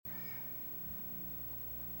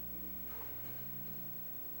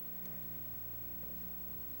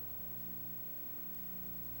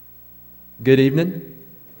Good evening.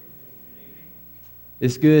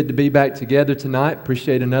 It's good to be back together tonight.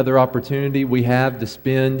 Appreciate another opportunity we have to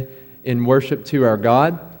spend in worship to our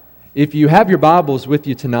God. If you have your Bibles with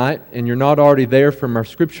you tonight and you're not already there from our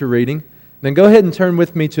scripture reading, then go ahead and turn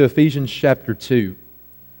with me to Ephesians chapter 2.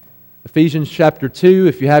 Ephesians chapter 2,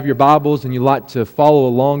 if you have your Bibles and you'd like to follow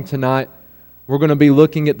along tonight, we're going to be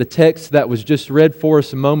looking at the text that was just read for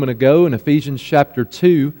us a moment ago in Ephesians chapter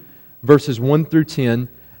 2, verses 1 through 10,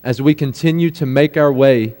 as we continue to make our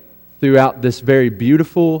way throughout this very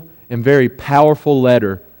beautiful and very powerful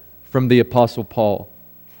letter from the Apostle Paul.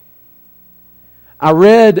 I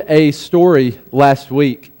read a story last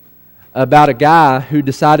week about a guy who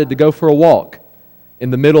decided to go for a walk in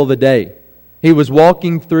the middle of the day. He was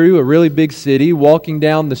walking through a really big city, walking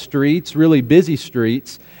down the streets, really busy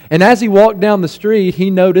streets, and as he walked down the street, he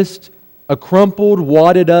noticed a crumpled,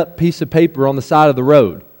 wadded up piece of paper on the side of the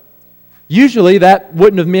road. Usually that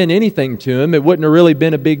wouldn't have meant anything to him. It wouldn't have really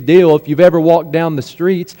been a big deal. If you've ever walked down the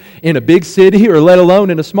streets in a big city or let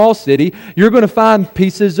alone in a small city, you're going to find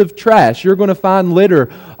pieces of trash. You're going to find litter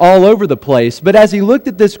all over the place. But as he looked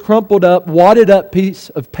at this crumpled up, wadded up piece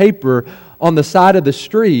of paper on the side of the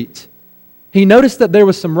street, he noticed that there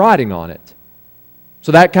was some writing on it.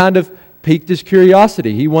 So that kind of piqued his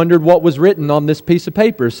curiosity. He wondered what was written on this piece of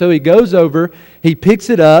paper. So he goes over, he picks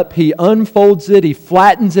it up, he unfolds it, he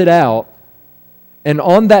flattens it out, and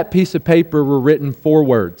on that piece of paper were written 4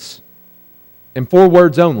 words, and 4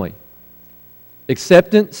 words only: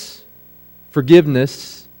 acceptance,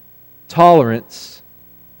 forgiveness, tolerance,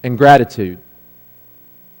 and gratitude.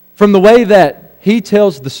 From the way that he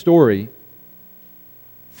tells the story,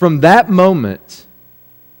 from that moment,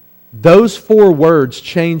 those 4 words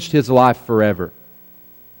changed his life forever.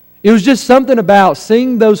 It was just something about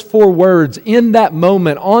seeing those 4 words in that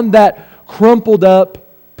moment on that crumpled up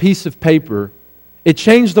piece of paper. It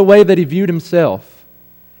changed the way that he viewed himself.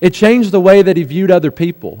 It changed the way that he viewed other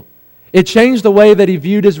people. It changed the way that he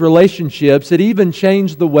viewed his relationships. It even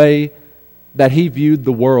changed the way that he viewed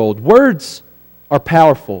the world. Words are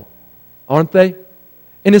powerful, aren't they?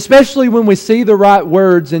 And especially when we see the right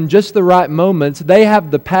words in just the right moments, they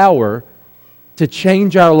have the power to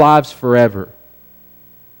change our lives forever.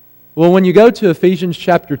 Well, when you go to Ephesians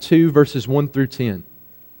chapter 2, verses 1 through 10,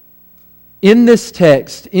 in this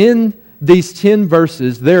text, in these 10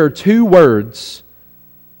 verses, there are 2 words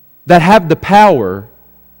that have the power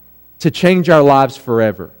to change our lives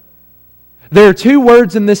forever. There are 2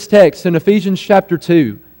 words in this text in Ephesians chapter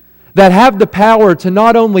 2 that have the power to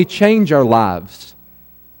not only change our lives,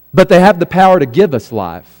 but they have the power to give us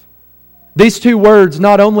life. These 2 words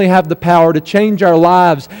not only have the power to change our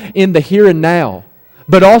lives in the here and now,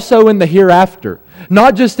 but also in the hereafter.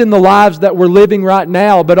 Not just in the lives that we're living right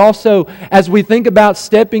now, but also as we think about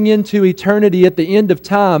stepping into eternity at the end of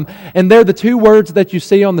time. And they're the 2 words that you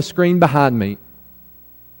see on the screen behind me.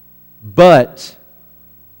 But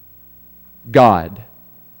God.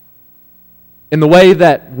 In the way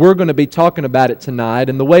that we're going to be talking about it tonight,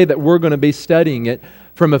 and the way that we're going to be studying it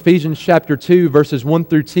from Ephesians chapter 2, verses 1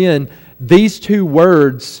 through 10, these 2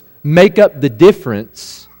 words make up the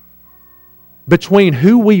difference between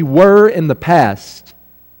who we were in the past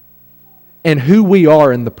and who we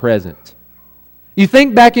are in the present. You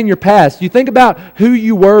think back in your past, you think about who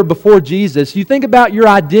you were before Jesus, you think about your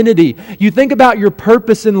identity, you think about your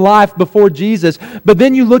purpose in life before Jesus, but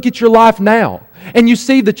then you look at your life now and you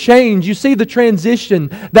see the change, you see the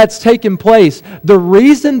transition that's taken place. The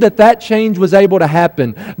reason that that change was able to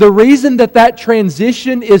happen, the reason that that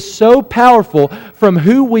transition is so powerful from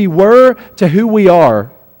who we were to who we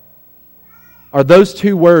are those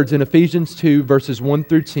 2 words in Ephesians 2, verses 1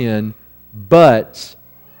 through 10, but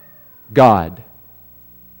God.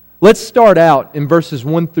 Let's start out in verses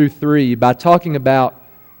 1 through 3 by talking about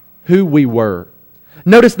who we were.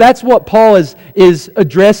 Notice that's what Paul is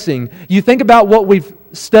addressing. You think about what we've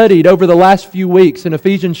studied over the last few weeks in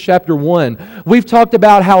Ephesians chapter 1. We've talked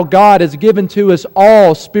about how God has given to us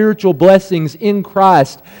all spiritual blessings in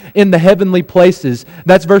Christ in the heavenly places.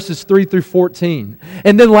 That's verses 3 through 14.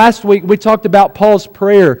 And then last week we talked about Paul's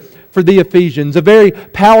prayer for the Ephesians, a very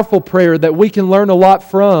powerful prayer that we can learn a lot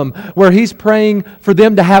from, where he's praying for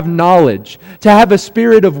them to have knowledge, to have a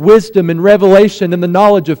spirit of wisdom and revelation in the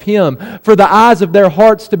knowledge of Him, for the eyes of their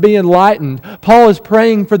hearts to be enlightened. Paul is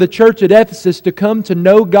praying for the church at Ephesus to come to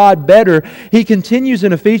know God better. He continues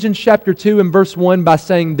in Ephesians chapter 2 and verse 1 by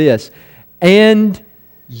saying this, "And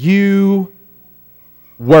you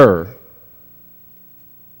were."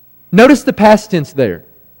 Notice the past tense there.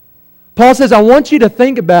 Paul says, I want you to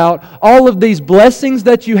think about all of these blessings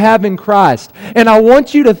that you have in Christ. And I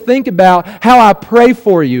want you to think about how I pray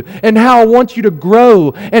for you and how I want you to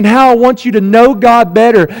grow and how I want you to know God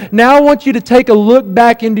better. Now I want you to take a look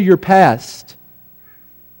back into your past.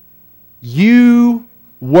 You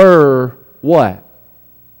were what?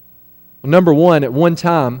 Well, number one, at one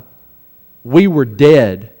time, we were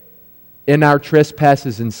dead in our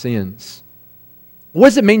trespasses and sins. What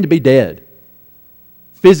does it mean to be dead?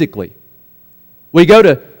 Physically. We go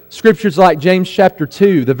to scriptures like James chapter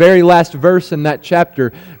 2, the very last verse in that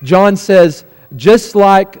chapter. John says, just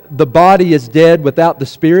like the body is dead without the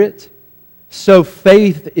spirit, so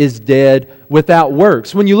faith is dead without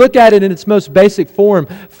works. When you look at it in its most basic form,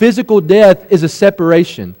 physical death is a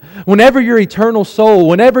separation. Whenever your eternal soul,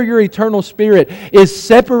 whenever your eternal spirit is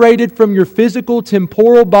separated from your physical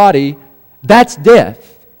temporal body, that's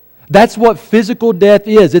death. That's what physical death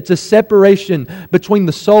is. It's a separation between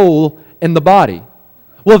the soul and the body.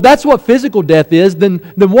 Well, if that's what physical death is, then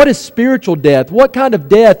what is spiritual death? What kind of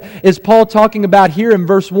death is Paul talking about here in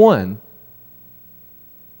verse 1?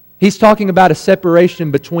 He's talking about a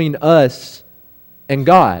separation between us and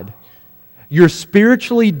God. You're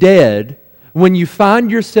spiritually dead when you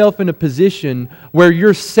find yourself in a position where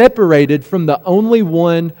you're separated from the only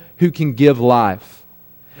one who can give life.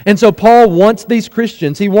 And so Paul wants these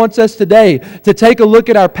Christians, he wants us today to take a look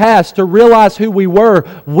at our past, to realize who we were.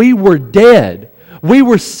 We were dead. We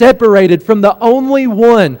were separated from the only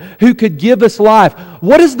one who could give us life.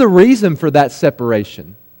 What is the reason for that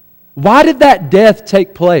separation? Why did that death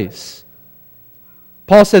take place?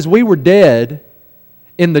 Paul says we were dead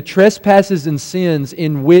in the trespasses and sins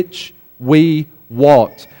in which we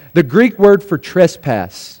walked. The Greek word for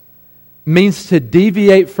trespass means to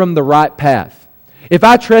deviate from the right path. If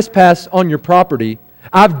I trespass on your property,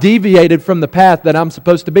 I've deviated from the path that I'm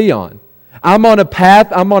supposed to be on. I'm on a path,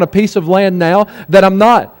 I'm on a piece of land now that I'm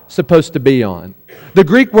not supposed to be on. The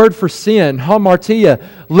Greek word for sin, hamartia,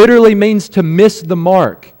 literally means to miss the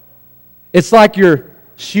mark. It's like you're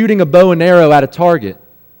shooting a bow and arrow at a target.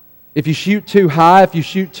 If you shoot too high, if you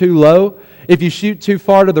shoot too low, if you shoot too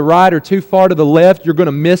far to the right or too far to the left, you're going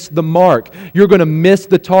to miss the mark. You're going to miss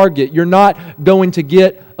the target. You're not going to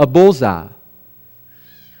get a bullseye.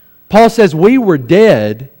 Paul says we were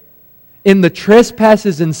dead in the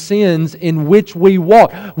trespasses and sins in which we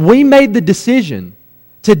walked. We made the decision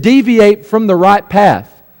to deviate from the right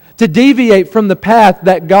path, to deviate from the path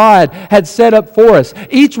that God had set up for us.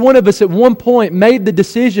 Each one of us at one point made the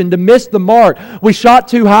decision to miss the mark. We shot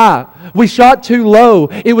too high. We shot too low.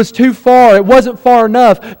 It was too far. It wasn't far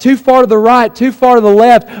enough. Too far to the right, too far to the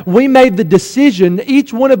left. We made the decision.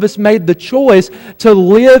 Each one of us made the choice to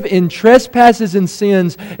live in trespasses and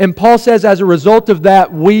sins. And Paul says as a result of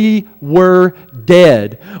that, we were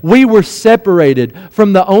dead. We were separated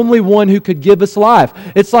from the only one who could give us life.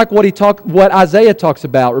 It's like what Isaiah talks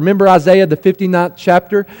about. Remember Isaiah, the 59th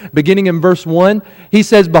chapter, beginning in verse 1? He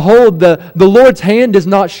says, behold, the Lord's hand is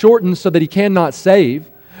not shortened so that He cannot save.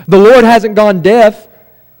 The Lord hasn't gone deaf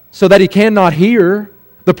so that He cannot hear.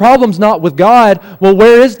 The problem's not with God. Well,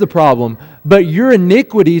 where is the problem? But your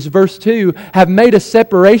iniquities, verse 2, have made a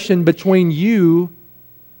separation between you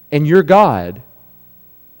and your God.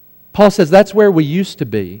 Paul says that's where we used to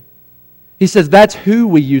be. He says that's who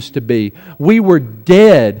we used to be. We were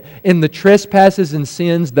dead in the trespasses and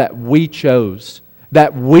sins that we chose,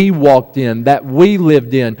 that we walked in, that we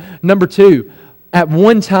lived in. Number 2, at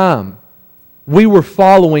one time, we were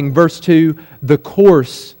following, verse 2, the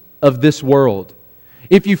course of this world.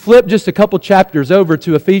 If you flip just a couple chapters over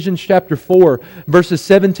to Ephesians chapter 4, verses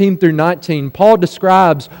 17 through 19, Paul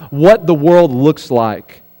describes what the world looks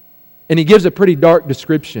like. And he gives a pretty dark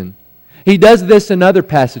description. He does this in other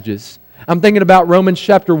passages. I'm thinking about Romans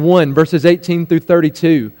chapter 1, verses 18 through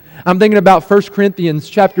 32. I'm thinking about 1 Corinthians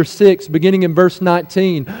chapter 6, beginning in verse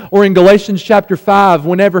 19. Or in Galatians chapter 5,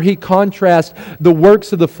 whenever he contrasts the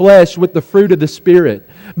works of the flesh with the fruit of the Spirit.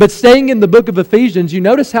 But staying in the book of Ephesians, you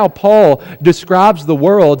notice how Paul describes the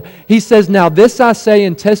world. He says, now this I say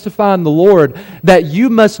and testify in the Lord, that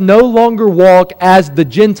you must no longer walk as the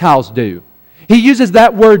Gentiles do. He uses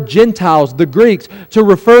that word Gentiles, the Greeks, to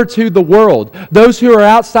refer to the world. Those who are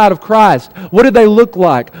outside of Christ. What do they look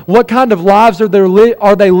like? What kind of lives are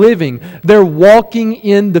they living? They're walking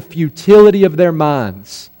in the futility of their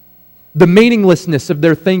minds. The meaninglessness of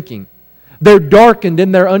their thinking. They're darkened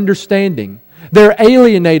in their understanding. They're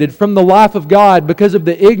alienated from the life of God because of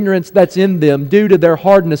the ignorance that's in them due to their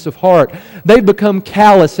hardness of heart. They've become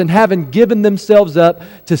callous and haven't given themselves up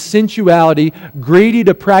to sensuality, greedy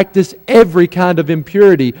to practice every kind of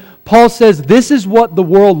impurity. Paul says this is what the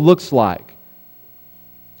world looks like.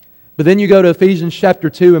 But then you go to Ephesians chapter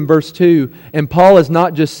 2 and verse 2, and Paul is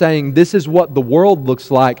not just saying this is what the world looks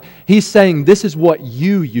like. He's saying this is what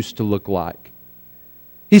you used to look like.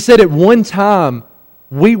 He said at one time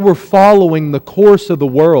we were following the course of the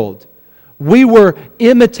world. We were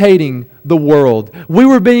imitating the world. We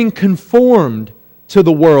were being conformed to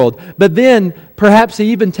the world. But then perhaps he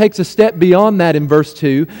even takes a step beyond that in verse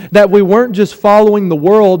 2, that we weren't just following the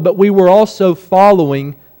world, but we were also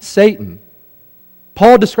following Satan.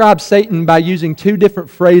 Paul describes Satan by using two different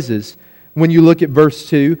phrases when you look at verse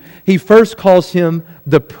 2. He first calls him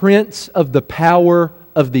the prince of the power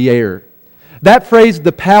of the air. That phrase,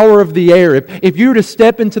 the power of the air, if you were to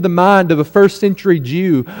step into the mind of a first century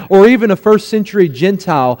Jew or even a first century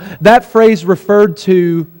Gentile, that phrase referred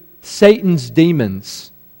to Satan's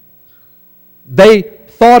demons. They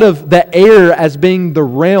thought of the air as being the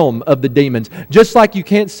realm of the demons. Just like you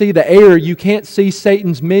can't see the air, you can't see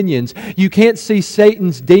Satan's minions. You can't see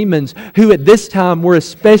Satan's demons, who at this time were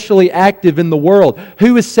especially active in the world.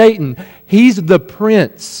 Who is Satan? He's the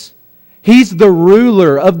prince. He's the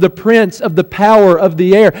ruler of the prince of the power of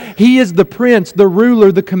the air. He is the prince, the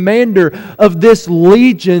ruler, the commander of this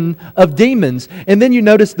legion of demons. And then you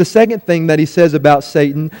notice the second thing that he says about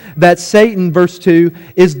Satan, that Satan, verse 2,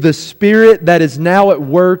 is the spirit that is now at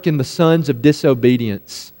work in the sons of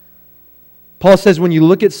disobedience. Paul says when you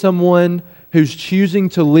look at someone who's choosing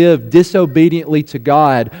to live disobediently to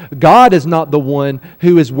God, God is not the one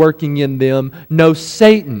who is working in them. No,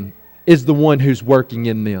 Satan is the one who's working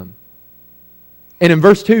in them. And in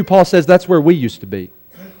verse 2, Paul says that's where we used to be.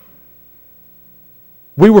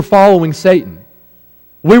 We were following Satan.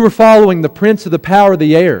 We were following the prince of the power of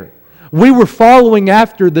the air. We were following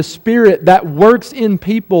after the spirit that works in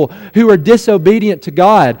people who are disobedient to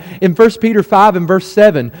God. In 1 Peter 5 and verse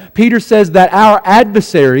 7, Peter says that our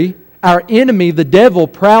adversary, our enemy, the devil,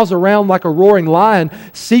 prowls around like a roaring lion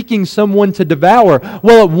seeking someone to devour.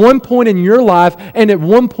 Well, at one point in your life and at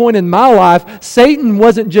one point in my life, Satan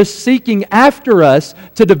wasn't just seeking after us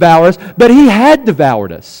to devour us, but he had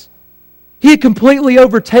devoured us. He had completely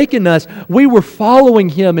overtaken us. We were following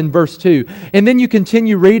him in verse 2. And then you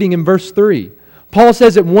continue reading in verse 3. Paul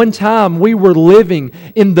says at one time we were living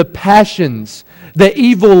in the passions, the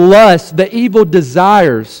evil lusts, the evil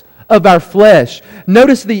desires of our flesh.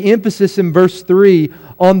 Notice the emphasis in verse 3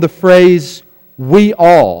 on the phrase, we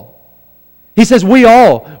all. He says we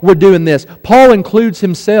all were doing this. Paul includes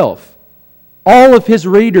himself. All of his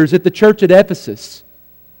readers at the church at Ephesus.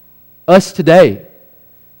 Us today.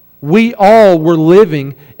 We all were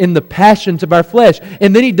living in the passions of our flesh.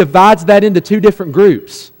 And then he divides that into two different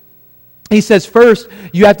groups. He says first,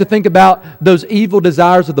 you have to think about those evil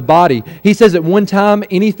desires of the body. He says at one time,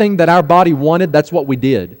 anything that our body wanted, that's what we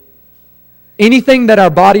did. Anything that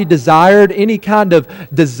our body desired, any kind of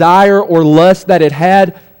desire or lust that it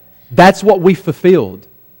had, that's what we fulfilled.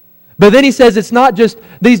 But then he says it's not just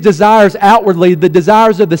these desires outwardly, the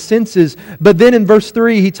desires of the senses, but then in verse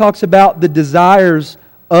 3 he talks about the desires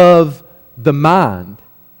of the mind.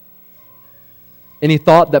 Any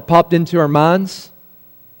thought that popped into our minds?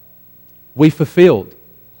 We fulfilled.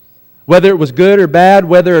 Whether it was good or bad,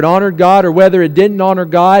 whether it honored God or whether it didn't honor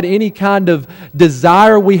God, any kind of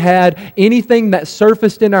desire we had, anything that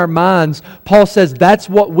surfaced in our minds, Paul says that's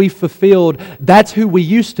what we fulfilled. That's who we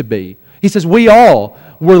used to be. He says we all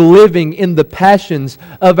were living in the passions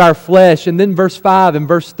of our flesh. And then verse 5 and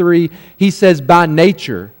verse 3, he says by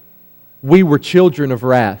nature we were children of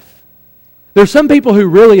wrath. There are some people who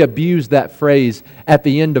really abuse that phrase at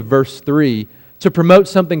the end of verse 3 to promote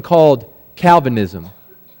something called Calvinism.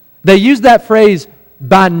 They use that phrase,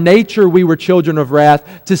 by nature we were children of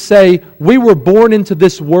wrath, to say we were born into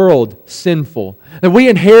this world sinful. That we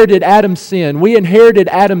inherited Adam's sin, we inherited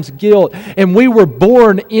Adam's guilt, and we were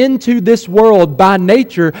born into this world by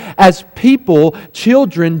nature as people,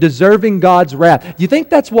 children deserving God's wrath. Do you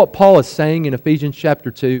think that's what Paul is saying in Ephesians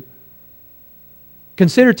chapter 2?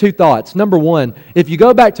 Consider two thoughts. Number one, if you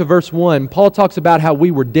go back to verse 1, Paul talks about how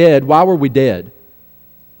we were dead. Why were we dead?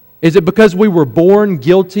 Is it because we were born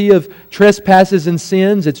guilty of trespasses and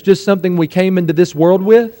sins? It's just something we came into this world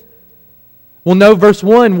with? Well, no, verse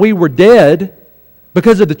 1, we were dead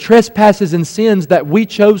because of the trespasses and sins that we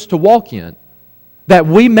chose to walk in, that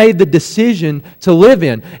we made the decision to live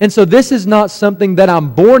in. And so this is not something that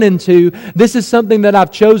I'm born into. This is something that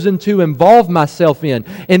I've chosen to involve myself in.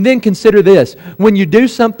 And then consider this. When you do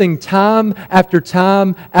something time after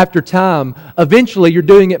time after time, eventually you're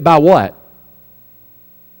doing it by what?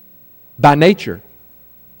 By nature,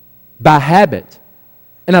 by habit.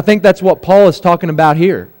 And I think that's what Paul is talking about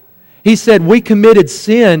here. He said we committed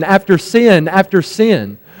sin after sin after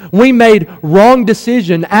sin. We made wrong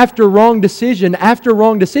decision after wrong decision after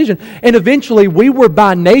wrong decision. And eventually we were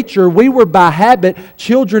by nature, we were by habit,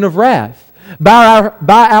 children of wrath. By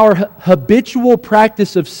our habitual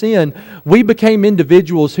practice of sin, we became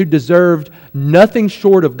individuals who deserved nothing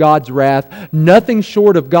short of God's wrath, nothing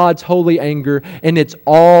short of God's holy anger, and it's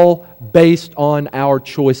all based on our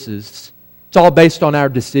choices. It's all based on our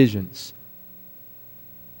decisions.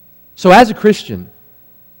 So as a Christian,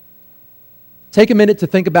 take a minute to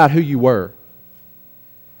think about who you were.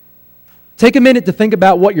 Take a minute to think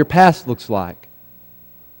about what your past looks like.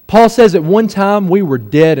 Paul says at one time we were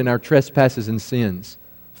dead in our trespasses and sins,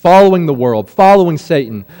 following the world, following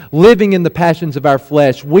Satan, living in the passions of our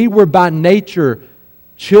flesh. We were by nature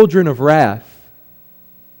children of wrath.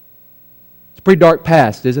 It's a pretty dark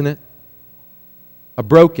past, isn't it? A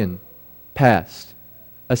broken past,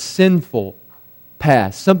 a sinful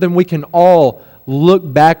past, something we can all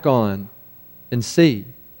look back on and see.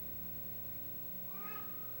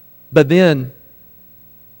 But then,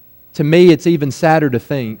 to me, it's even sadder to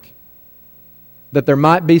think that there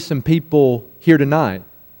might be some people here tonight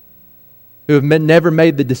who have never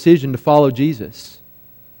made the decision to follow Jesus.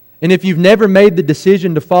 And if you've never made the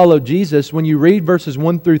decision to follow Jesus, when you read verses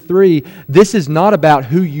 1 through 3, this is not about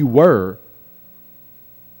who you were,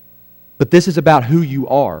 but this is about who you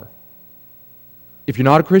are. If you're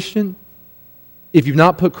not a Christian, if you've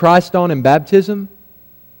not put Christ on in baptism,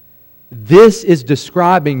 this is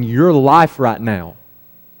describing your life right now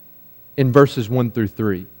in verses 1 through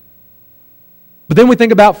 3. But then we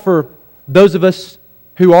think about for those of us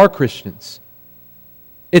who are Christians,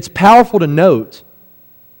 it's powerful to note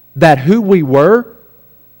that who we were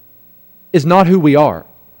is not who we are.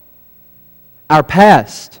 Our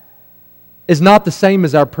past is not the same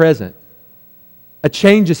as our present. A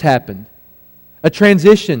change has happened. A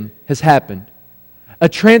transition has happened. A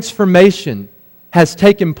transformation has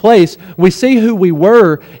taken place. We see who we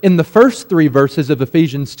were in the first 3 verses of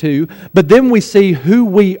Ephesians 2, but then we see who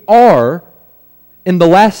we are in the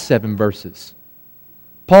last 7 verses.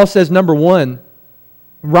 Paul says, number 1,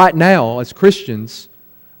 right now as Christians,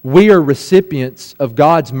 we are recipients of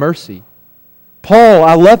God's mercy. Paul,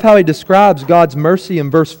 I love how he describes God's mercy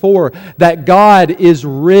in verse 4, that God is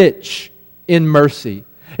rich in mercy.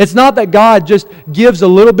 It's not that God just gives a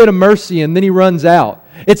little bit of mercy and then He runs out.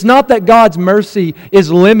 It's not that God's mercy is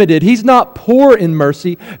limited. He's not poor in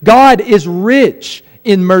mercy. God is rich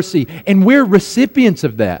in mercy, and we're recipients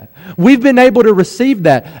of that. We've been able to receive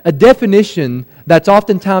that. A definition that's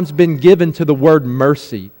oftentimes been given to the word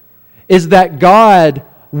mercy is that God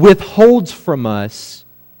withholds from us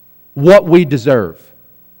what we deserve.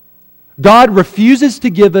 God refuses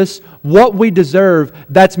to give us what we deserve.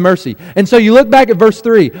 That's mercy. And so you look back at verse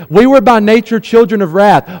 3. We were by nature children of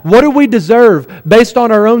wrath. What do we deserve based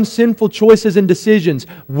on our own sinful choices and decisions?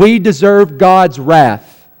 We deserve God's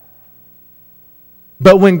wrath.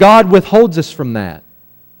 But when God withholds us from that,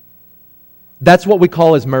 that's what we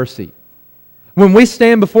call His mercy. When we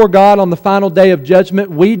stand before God on the final day of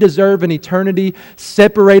judgment, we deserve an eternity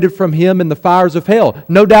separated from Him in the fires of hell.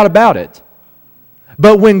 No doubt about it.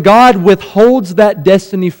 But when God withholds that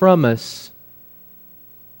destiny from us,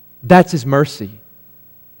 that's His mercy.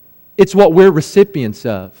 It's what we're recipients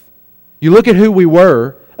of. You look at who we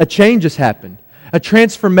were, a change has happened. A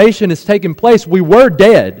transformation has taken place. We were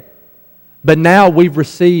dead, but now we've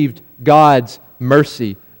received God's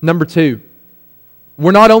mercy. Number 2,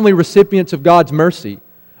 we're not only recipients of God's mercy.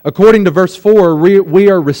 According to verse 4, we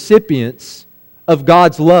are recipients of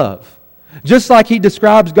God's love. Just like He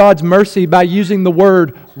describes God's mercy by using the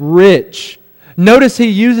word rich. Notice He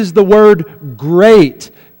uses the word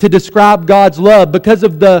great to describe God's love because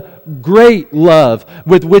of the great love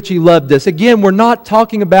with which He loved us. Again, we're not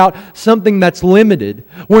talking about something that's limited.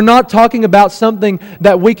 We're not talking about something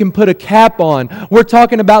that we can put a cap on. We're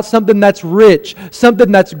talking about something that's rich, something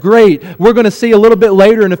that's great. We're going to see a little bit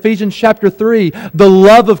later in Ephesians chapter 3, the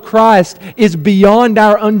love of Christ is beyond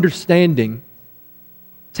our understanding.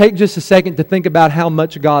 Take just a second to think about how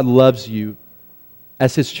much God loves you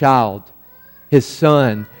as His child, His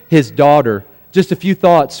son, His daughter. Just a few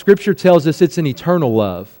thoughts. Scripture tells us it's an eternal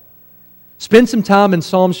love. Spend some time in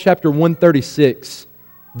Psalms chapter 136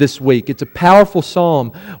 this week. It's a powerful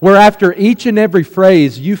psalm where after each and every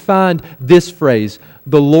phrase you find this phrase,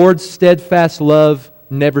 the Lord's steadfast love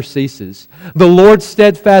never ceases. The Lord's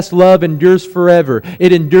steadfast love endures forever.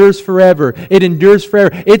 It endures forever. It endures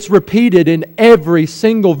forever. It's repeated in every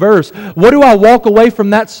single verse. What do I walk away from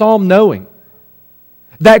that psalm knowing?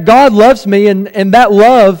 That God loves me and that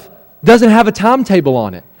love doesn't have a timetable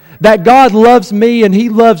on it. That God loves me and He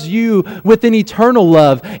loves you with an eternal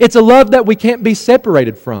love. It's a love that we can't be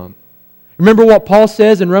separated from. Remember what Paul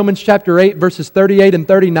says in Romans chapter 8, verses 38 and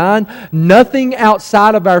 39? Nothing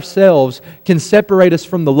outside of ourselves can separate us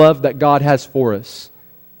from the love that God has for us.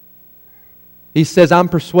 He says, I'm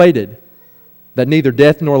persuaded that neither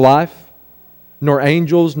death nor life, nor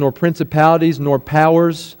angels, nor principalities, nor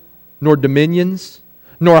powers, nor dominions,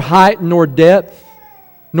 nor height, nor depth,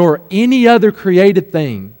 nor any other created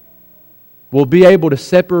thing will be able to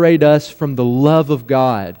separate us from the love of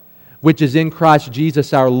God, which is in Christ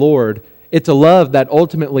Jesus our Lord. It's a love that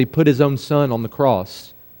ultimately put His own Son on the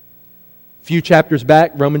cross. A few chapters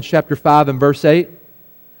back, Romans chapter 5 and verse 8,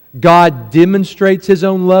 God demonstrates His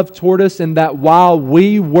own love toward us in that while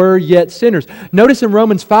we were yet sinners. Notice in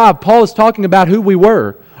Romans 5, Paul is talking about who we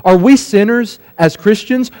were. Are we sinners as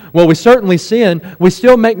Christians? Well, we certainly sin. We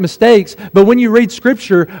still make mistakes. But when you read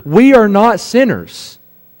Scripture, we are not sinners.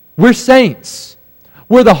 We're saints.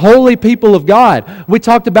 We're the holy people of God. We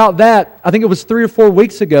talked about that, I think it was 3 or 4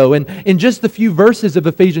 weeks ago, and in just a few verses of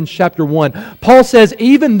Ephesians chapter 1. Paul says,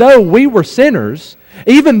 even though we were sinners,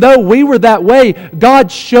 even though we were that way,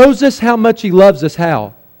 God shows us how much He loves us.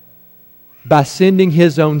 How? By sending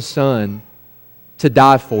His own Son to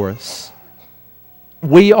die for us.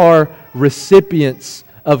 We are recipients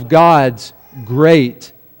of God's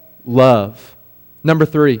great love. Number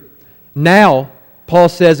 3, now, Paul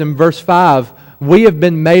says in verse 5, we have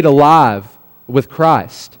been made alive with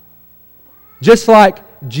Christ. Just like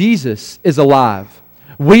Jesus is alive,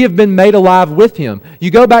 we have been made alive with Him. You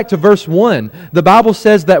go back to verse 1, the Bible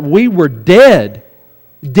says that we were dead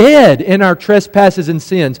in our trespasses and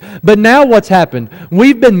sins. But now what's happened?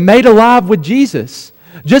 We've been made alive with Jesus.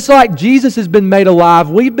 Just like Jesus has been made alive,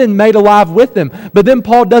 we've been made alive with Him. But then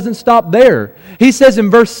Paul doesn't stop there. He says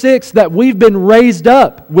in verse 6 that we've been raised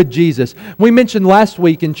up with Jesus. We mentioned last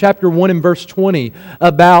week in chapter 1 and verse 20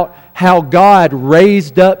 about how God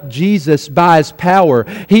raised up Jesus by His power.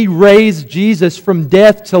 He raised Jesus from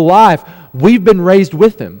death to life. We've been raised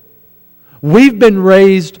with Him. We've been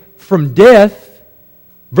raised from death,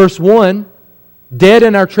 verse 1, dead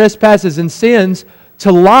in our trespasses and sins,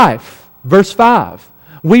 to life, verse 5.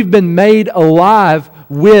 We've been made alive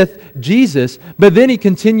with Jesus. But then he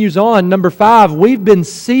continues on, number 5, we've been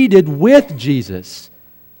seated with Jesus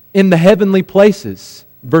in the heavenly places,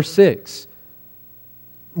 verse 6.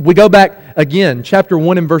 We go back again, chapter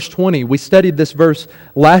 1 and verse 20. We studied this verse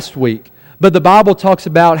last week. But the Bible talks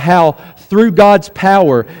about how through God's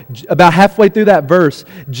power, about halfway through that verse,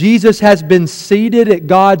 Jesus has been seated at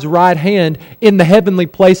God's right hand in the heavenly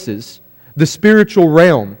places, the spiritual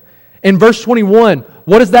realm. In verse 21,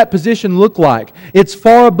 what does that position look like? It's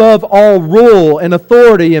far above all rule and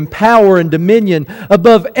authority and power and dominion,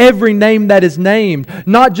 above every name that is named,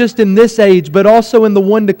 not just in this age, but also in the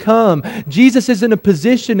one to come. Jesus is in a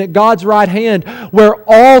position at God's right hand where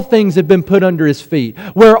all things have been put under His feet,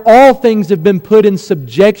 where all things have been put in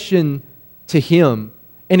subjection to Him,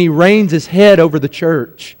 and He reigns as head over the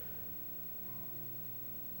church.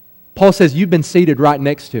 Paul says, you've been seated right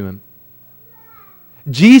next to Him.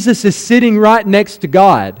 Jesus is sitting right next to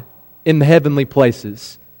God in the heavenly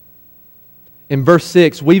places. In verse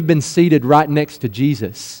 6, we've been seated right next to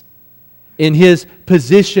Jesus in His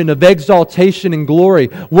position of exaltation and glory.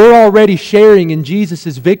 We're already sharing in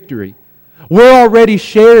Jesus' victory. We're already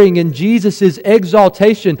sharing in Jesus'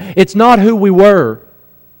 exaltation. It's not who we were,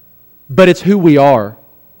 but it's who we are.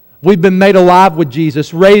 We've been made alive with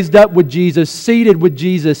Jesus, raised up with Jesus, seated with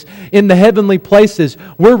Jesus in the heavenly places.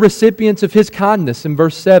 We're recipients of His kindness in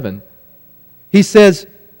verse 7. He says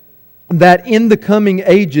that in the coming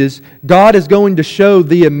ages, God is going to show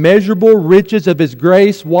the immeasurable riches of His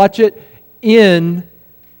grace, watch it, in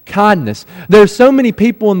kindness. There's so many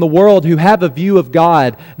people in the world who have a view of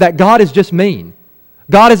God that God is just mean.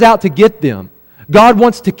 God is out to get them. God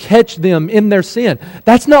wants to catch them in their sin.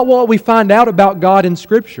 That's not what we find out about God in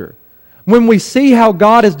Scripture. When we see how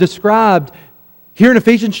God is described here in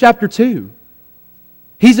Ephesians chapter 2,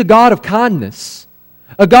 He's a God of kindness,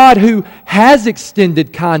 a God who has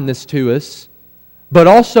extended kindness to us, but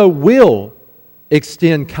also will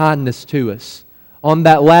extend kindness to us on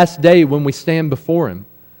that last day when we stand before Him.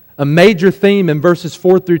 A major theme in verses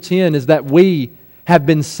 4 through 10 is that we have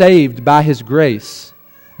been saved by His grace.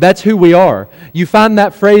 That's who we are. You find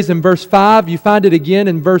that phrase in verse 5. You find it again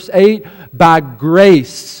in verse 8. By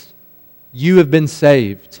grace, you have been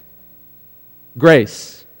saved.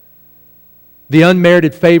 Grace. The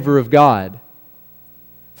unmerited favor of God.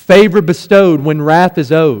 Favor bestowed when wrath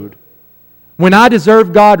is owed. When I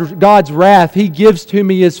deserve God's wrath, He gives to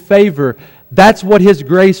me His favor. That's what His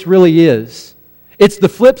grace really is. It's the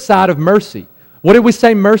flip side of mercy. What did we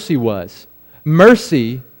say mercy was?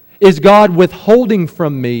 Mercy is God withholding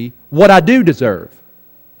from me what I do deserve.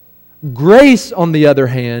 Grace, on the other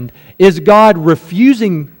hand, is God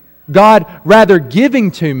rather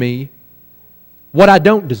giving to me what I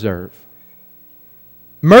don't deserve.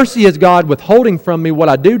 Mercy is God withholding from me what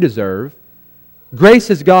I do deserve. Grace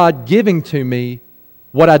is God giving to me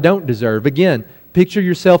what I don't deserve. Again, picture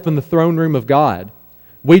yourself in the throne room of God.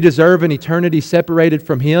 We deserve an eternity separated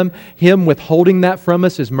from Him. Him withholding that from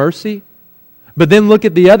us is mercy. But then look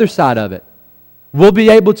at the other side of it. We'll be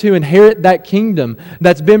able to inherit that kingdom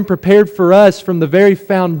that's been prepared for us from the very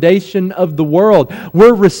foundation of the world.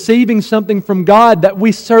 We're receiving something from God that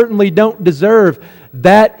we certainly don't deserve.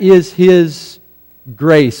 That is His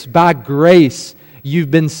grace. By grace,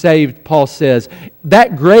 you've been saved, Paul says.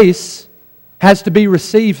 That grace has to be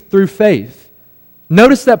received through faith.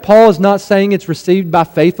 Notice that Paul is not saying it's received by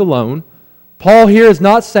faith alone. Paul here is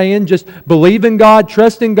not saying just believe in God,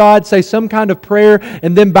 trust in God, say some kind of prayer,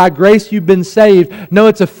 and then by grace you've been saved. No,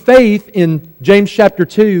 it's a faith in James chapter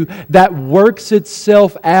 2 that works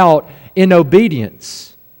itself out in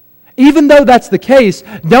obedience. Even though that's the case,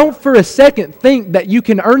 don't for a second think that you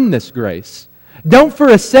can earn this grace. Don't for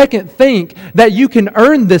a second think that you can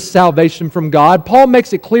earn this salvation from God. Paul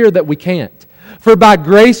makes it clear that we can't. For by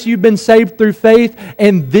grace you've been saved through faith,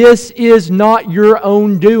 and this is not your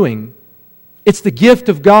own doing. It's the gift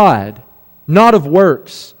of God, not of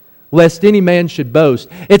works, lest any man should boast.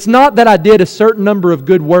 It's not that I did a certain number of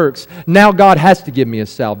good works, now God has to give me a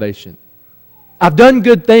salvation. I've done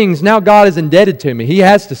good things, now God is indebted to me. He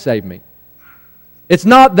has to save me. It's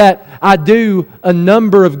not that I do a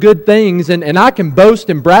number of good things and I can boast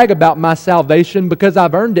and brag about my salvation because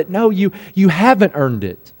I've earned it. No, you haven't earned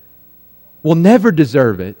it. We'll never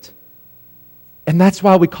deserve it. And that's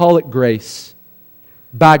why we call it grace.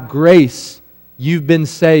 By grace, you've been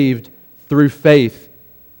saved through faith.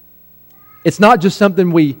 It's not just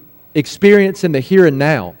something we experience in the here and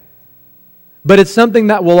now, but it's something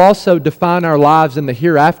that will also define our lives in the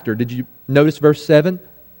hereafter. Did you notice verse 7?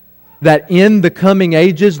 That in the coming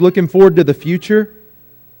ages, looking forward to the future,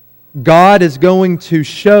 God is going to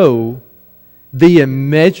show the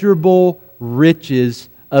immeasurable riches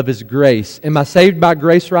of His grace. Am I saved by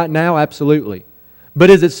grace right now? Absolutely. But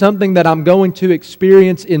is it something that I'm going to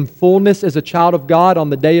experience in fullness as a child of God on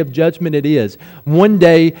the day of judgment? It is. One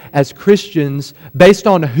day, as Christians, based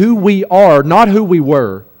on who we are, not who we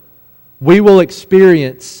were, we will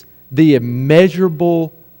experience the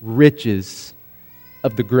immeasurable riches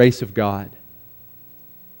of the grace of God.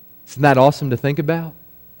 Isn't that awesome to think about?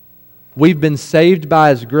 We've been saved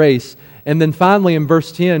by His grace. And then finally in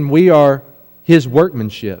verse 10, we are His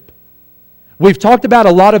workmanship. We've talked about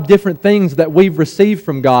a lot of different things that we've received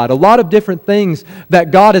from God, a lot of different things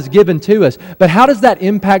that God has given to us. But how does that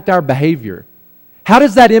impact our behavior? How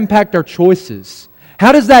does that impact our choices?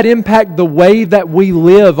 How does that impact the way that we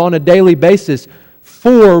live on a daily basis?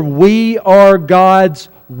 For we are God's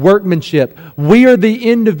workmanship. We are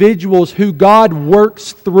the individuals who God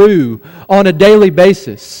works through on a daily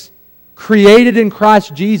basis, created in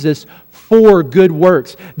Christ Jesus for good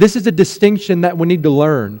works. This is a distinction that we need to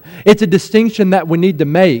learn. It's a distinction that we need to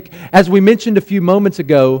make. As we mentioned a few moments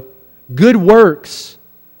ago, good works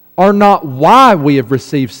are not why we have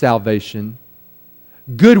received salvation.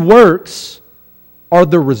 Good works are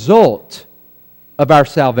the result of our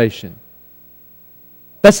salvation.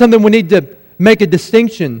 That's something we need to make a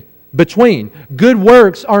distinction between. Good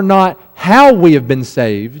works are not how we have been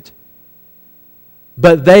saved,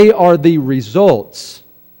 but they are the results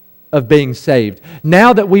of being saved.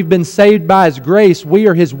 Now that we've been saved by His grace, we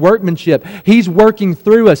are His workmanship. He's working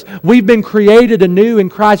through us. We've been created anew in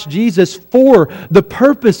Christ Jesus for the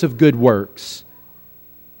purpose of good works,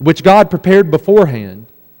 which God prepared beforehand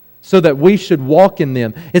so that we should walk in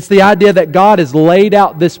them. It's the idea that God has laid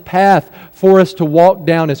out this path for us to walk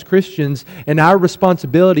down as Christians, and our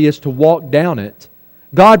responsibility is to walk down it.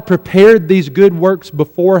 God prepared these good works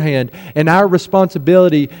beforehand, and our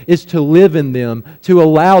responsibility is to live in them, to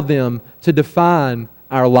allow them to define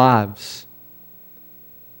our lives.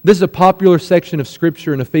 This is a popular section of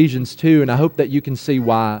Scripture in Ephesians 2, and I hope that you can see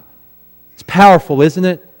why. It's powerful, isn't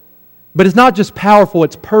it? But it's not just powerful,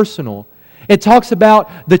 it's personal. It talks about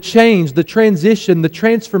the change, the transition, the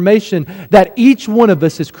transformation that each one of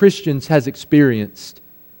us as Christians has experienced.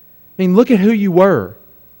 I mean, look at who you were.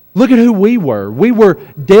 Look at who we were. We were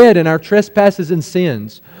dead in our trespasses and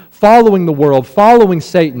sins, following the world, following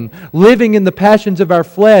Satan, living in the passions of our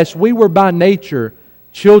flesh. We were by nature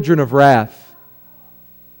children of wrath.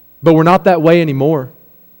 But we're not that way anymore.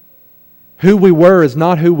 Who we were is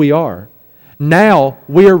not who we are. Now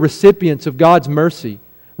we are recipients of God's mercy,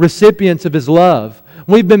 recipients of His love.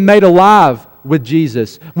 We've been made alive with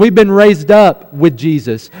Jesus. We've been raised up with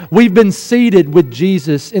Jesus. We've been seated with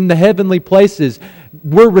Jesus in the heavenly places.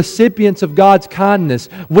 We're recipients of God's kindness.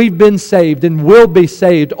 We've been saved and will be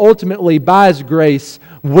saved ultimately by His grace.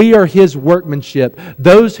 We are His workmanship,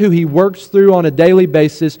 those who He works through on a daily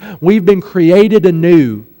basis. We've been created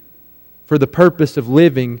anew for the purpose of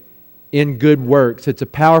living in good works. It's a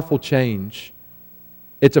powerful change.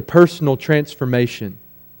 It's a personal transformation.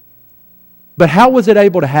 But how was it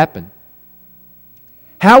able to happen?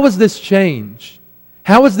 How was this change?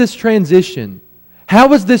 How was this transition? How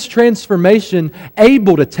was this transformation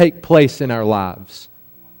able to take place in our lives?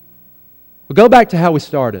 We'll go back to how we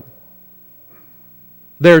started.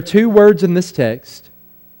 There are two words in this text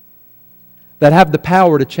that have the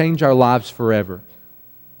power to change our lives forever.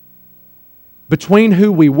 Between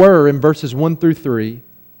who we were in verses 1 through 3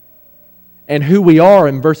 and who we are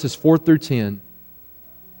in verses 4 through 10,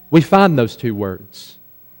 we find those two words.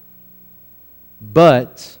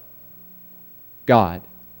 But God.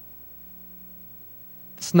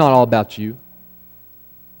 It's not all about you.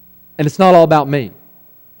 And it's not all about me.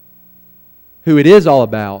 Who it is all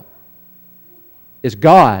about is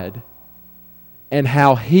God and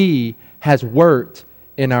how He has worked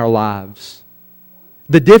in our lives.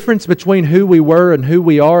 The difference between who we were and who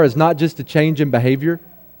we are is not just a change in behavior.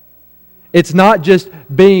 It's not just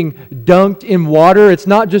being dunked in water. It's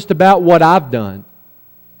not just about what I've done.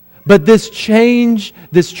 But this change,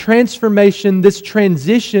 this transformation, this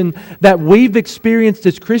transition that we've experienced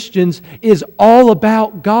as Christians is all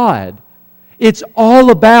about God. It's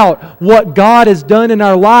all about what God has done in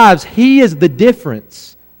our lives. He is the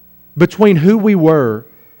difference between who we were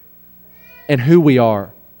and who we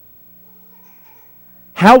are.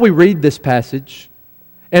 How we read this passage,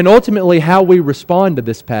 and ultimately how we respond to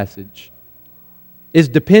this passage, is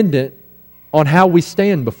dependent on how we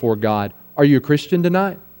stand before God. Are you a Christian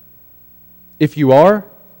tonight? If you are,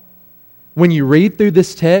 when you read through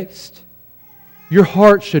this text, your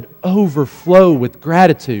heart should overflow with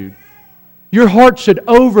gratitude. Your heart should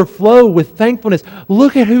overflow with thankfulness.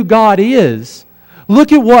 Look at who God is.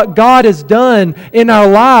 Look at what God has done in our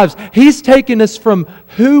lives. He's taken us from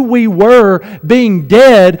who we were, being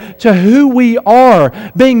dead, to who we are,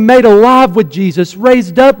 being made alive with Jesus,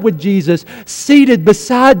 raised up with Jesus, seated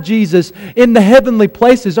beside Jesus in the heavenly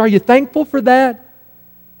places. Are you thankful for that?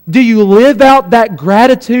 Do you live out that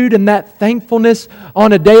gratitude and that thankfulness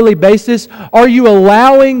on a daily basis? Are you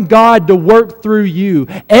allowing God to work through you?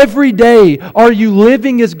 Every day, are you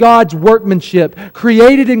living as God's workmanship,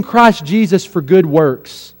 created in Christ Jesus for good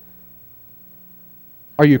works?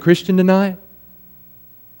 Are you a Christian tonight?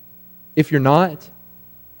 If you're not,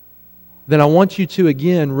 then I want you to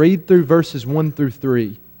again read through verses 1 through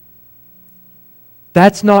 3.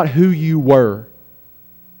 That's not who you were.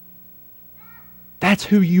 That's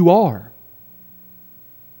who you are.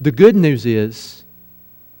 The good news is,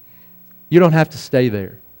 you don't have to stay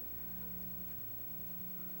there.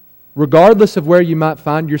 Regardless of where you might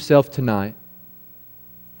find yourself tonight,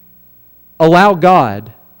 allow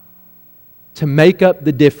God to make up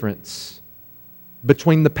the difference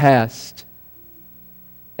between the past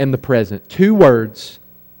and the present. Two words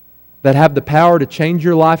that have the power to change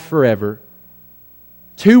your life forever.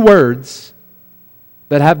 Two words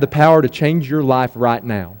that have the power to change your life right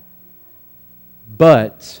now.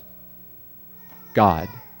 But God.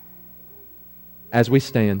 As we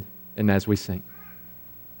stand and as we sing.